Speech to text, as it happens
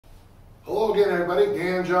Hello again, everybody.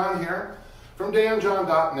 Dan John here from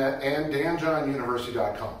danjohn.net and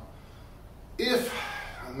danjohnuniversity.com.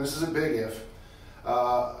 And this is a big if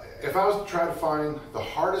I was to try to find the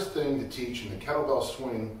hardest thing to teach in the kettlebell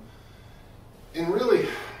swing, in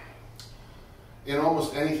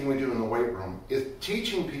almost anything we do in the weight room, is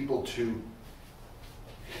teaching people to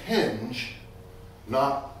hinge,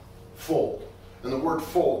 not fold. And the word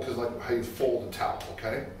fold, because like how you fold a towel,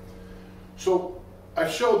 okay? So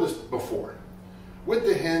I've showed this before. With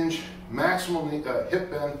the hinge, maximum hip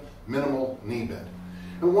bend, minimal knee bend.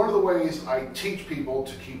 And one of the ways I teach people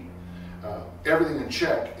to keep everything in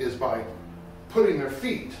check is by putting their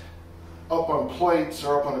feet up on plates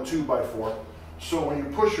or up on a 2x4. So when you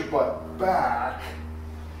push your butt back,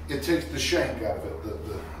 it takes the shank out of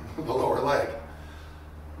it, the lower leg.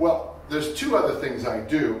 Well, there's two other things I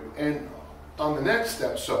do, and on the next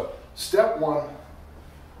step, so step one,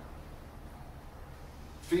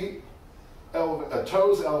 feet,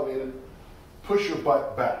 toes elevated, push your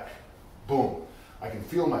butt back, boom. I can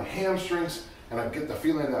feel my hamstrings, and I get the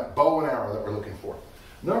feeling of that bow and arrow that we're looking for.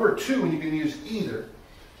 Number two, and you can use either.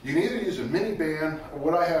 You can either use a mini band, or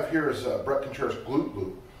what I have here is Brett Contreras glute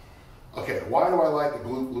loop. Okay, why do I like the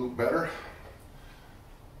glute loop better?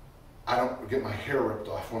 I don't get my hair ripped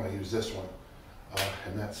off when I use this one.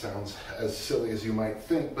 And that sounds as silly as you might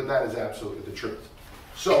think, but that is absolutely the truth.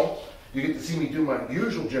 So, you get to see me do my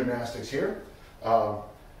usual gymnastics here.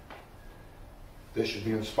 This should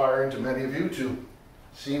be inspiring to many of you to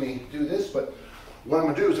see me do this, but what I'm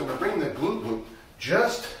going to do is I'm going to bring the glute loop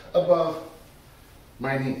just above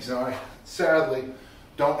my knees. Now, I sadly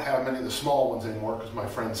don't have many of the small ones anymore because my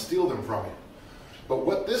friends steal them from me. But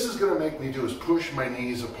what this is going to make me do is push my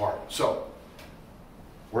knees apart. So,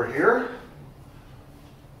 we're here.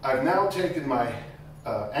 I've now taken my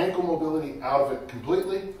ankle mobility out of it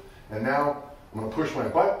completely, and now I'm going to push my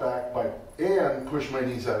butt back and push my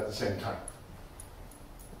knees out at the same time.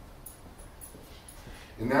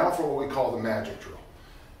 And now for what we call the magic drill.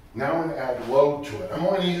 Now I'm going to add load to it. I'm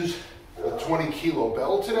going to use a 20 kilo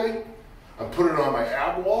bell today. I put it on my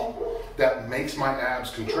ab wall. That makes my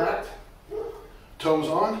abs contract. Toes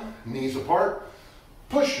on, knees apart.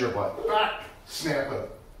 Push your butt back, snap it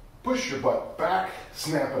up. Push your butt back,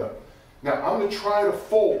 snap it up. Now I'm going to try to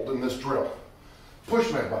fold in this drill.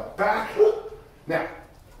 Push my butt back. Now,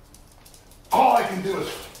 all I can do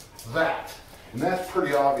is that. And that's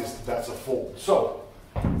pretty obvious that that's a fold. So,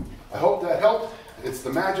 I hope that helped. It's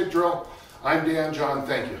the magic drill. I'm Dan John.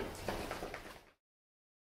 Thank you.